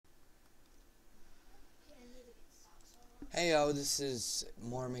Hey yo, this is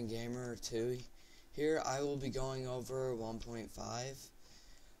Mormon Gamer 2 here. I will be going over 1.5.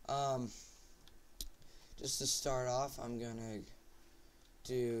 Um, just to start off, I'm gonna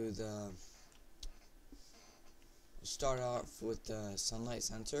do the start off with the sunlight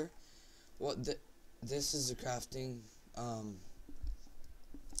sensor. This is a crafting.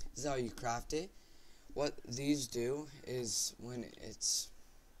 This is how you craft it. What these do is when it's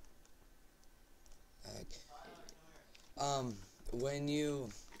when you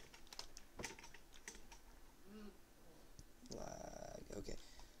okay.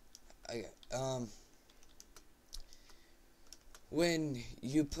 When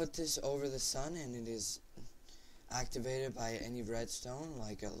you put this over the sun and it is activated by any redstone,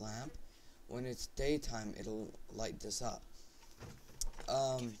 like a lamp, when it's daytime, it'll light this up.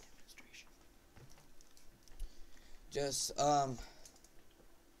 Um, just,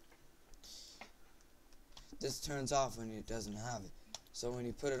 this turns off when it doesn't have it. So when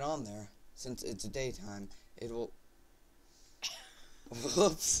you put it on there, since it's daytime, it will,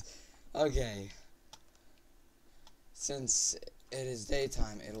 whoops, okay. Since it is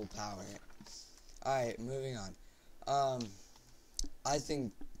daytime, it'll power it. Alright, moving on. I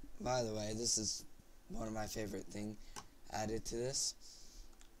think, by the way, this is one of my favorite things added to this.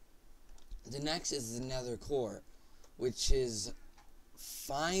 The next is the nether core, which is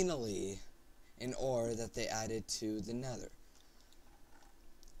finally an ore that they added to the nether.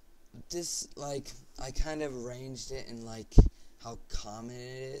 This, like, I kind of arranged it in, like, how common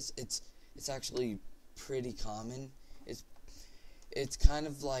it is. It's actually pretty common. It's kind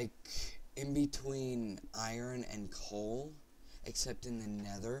of like in between iron and coal, except in the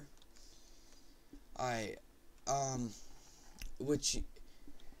nether. Alright, which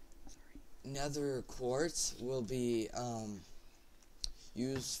nether quartz will be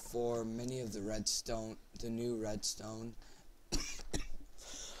used for many of the new redstone.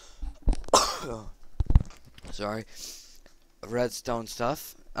 Sorry, redstone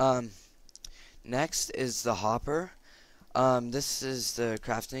stuff. Next is the hopper. This is the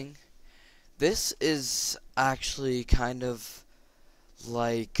crafting. This is actually kind of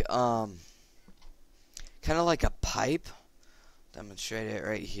like a pipe. Demonstrate it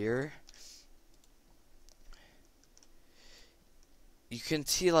right here. You can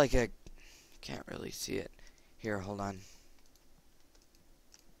see like a, can't really see it. Here, hold on.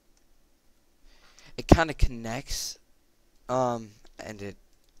 It kind of connects, and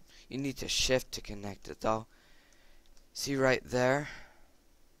you need to shift to connect it though. See right there?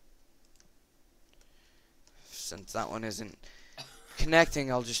 Since that one isn't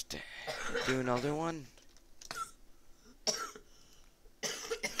connecting, I'll just do another one.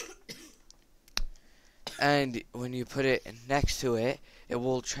 And when you put it next to it, it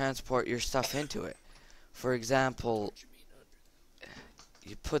will transport your stuff into it. For example,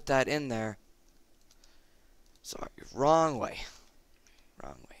 you put that in there. Sorry, wrong way.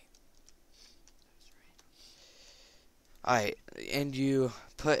 Wrong way. Alright, and you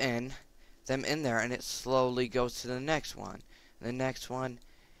put them in there, and it slowly goes to the next one. The next one,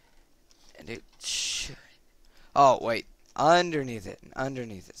 and it oh, wait. Underneath it,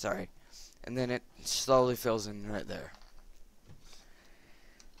 sorry. And then it slowly fills in right there.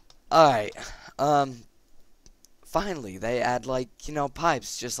 Alright, finally, they add, like,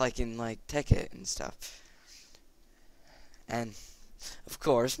 pipes, just like in, like, Tekkit and stuff. And, of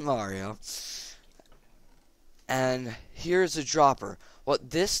course, Mario. And here's a dropper. What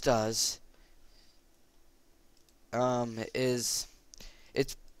this does is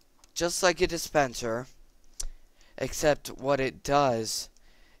it's just like a dispenser, except what it does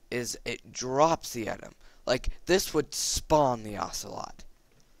is it drops the item. Like, this would spawn the ocelot.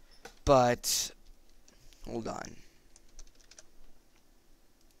 But hold on.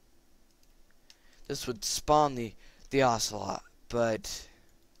 This would spawn the ocelot, but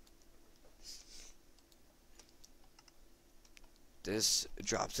this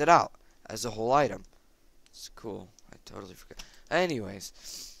drops it out as a whole item. It's cool. I totally forgot.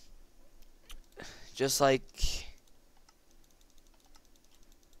 Anyways, just like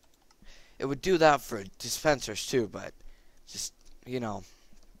it would do that for dispensers too, but just,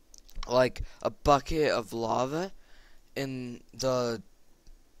 like a bucket of lava in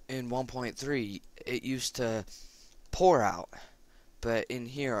 1.3, it used to pour out, but in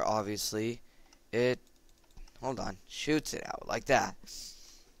here, obviously, it, hold on, shoots it out like that.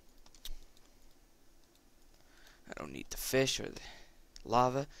 I don't need the fish or the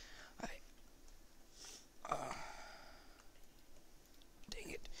lava. Dang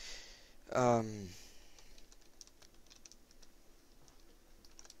it.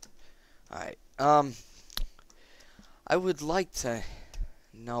 Alright. I would like to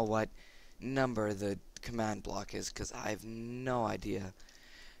know what number the command block is, because I have no idea.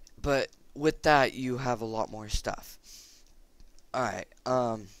 But with that, you have a lot more stuff. Alright,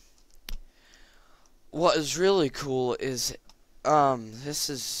 what is really cool is, this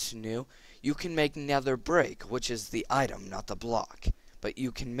is new. You can make nether brick, which is the item, not the block. But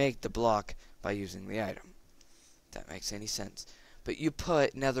you can make the block by using the item. If that makes any sense. But you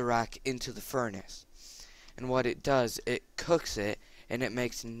put netherrack into the furnace. And what it does, it cooks it, and it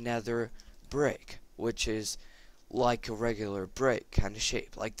makes nether brick, which is like a regular brick kind of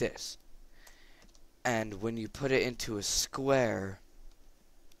shape, like this. And when you put it into a square,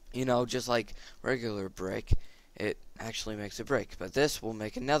 you know, just like regular brick, it actually makes a brick. But this will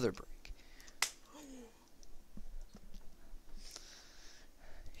make another brick.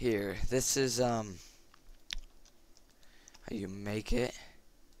 Here, this is how you make it.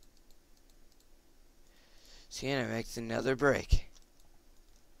 See, and it makes another brick.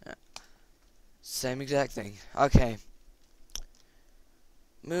 Same exact thing. Okay.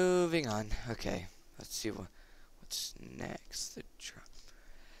 Moving on. Okay. Let's see what's next.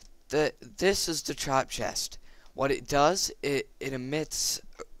 This is the trap chest. What it does, it emits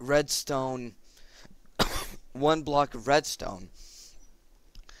redstone, 1 block of redstone,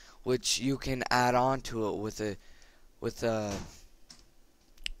 which you can add on to it with a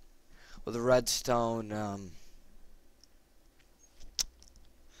redstone.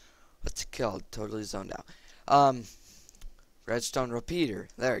 What's it called? Totally zoned out. Redstone repeater.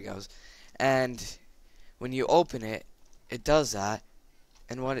 There it goes. And when you open it, it does that.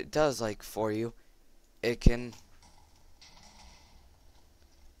 And what it does, like, for you, it can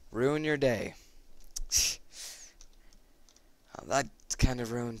ruin your day. That kind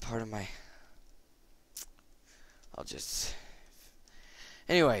of ruined part of my...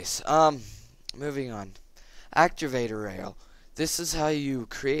 Anyways, moving on. Activator rail. This is how you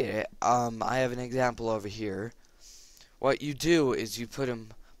create it. I have an example over here. What you do is you put them,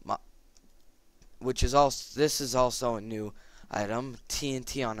 this is also a new item,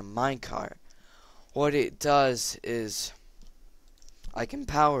 TNT on a minecart. What it does is, I can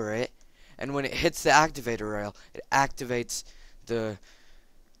power it, and when it hits the activator rail, it activates the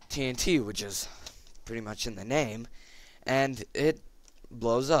TNT, which is pretty much in the name, and it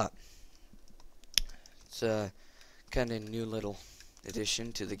blows up. It's a kind of new little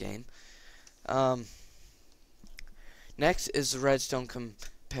addition to the game. Next is the redstone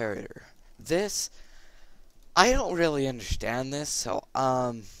comparator. This, I don't really understand this, so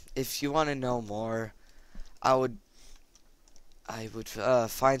if you want to know more, I would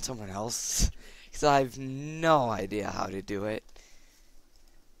find someone else, because I have no idea how to do it.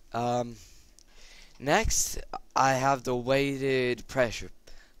 Next, I have the weighted pressure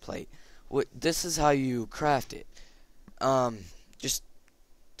plate. This is how you craft it. Just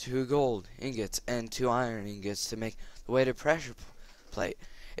 2 gold ingots and 2 iron ingots to make the weighted pressure plate.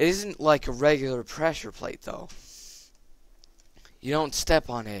 It isn't like a regular pressure plate, though. You don't step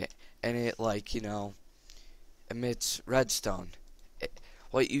on it and it, like, you know, emits redstone.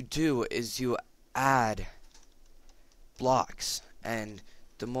 What you do is you add blocks, and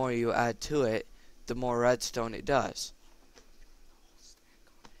the more you add to it, the more redstone it does.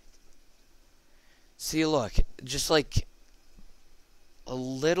 See, look, just like a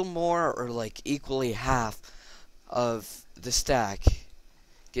little more, or like equally half of the stack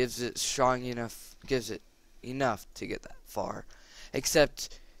gives it strong enough, gives it enough to get that far.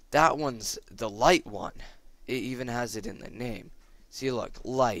 Except that one's the light one. It even has it in the name. See, look,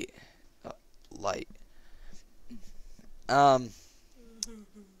 light, light.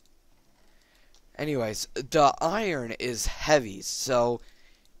 Anyways, the iron is heavy, so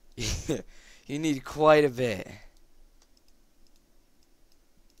you need quite a bit.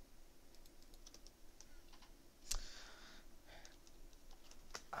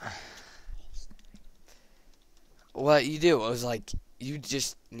 What you do is, like, you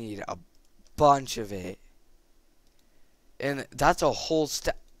just need a bunch of it. And that's a whole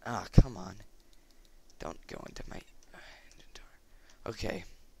stack. Ah, come on. Don't go into my inventory. Okay.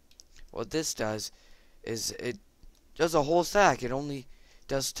 What this does is it does a whole stack. It only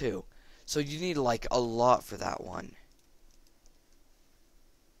does 2. So you need, like, a lot for that one.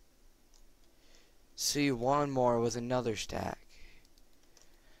 See, one more with another stack.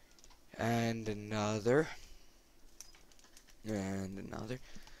 And another. And another.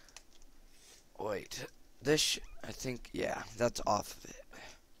 Wait. This, I think, yeah, that's off of it.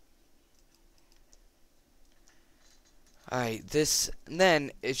 Alright, this, and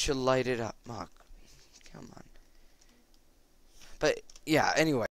then it should light it up. Oh, come on. But, yeah, anyway.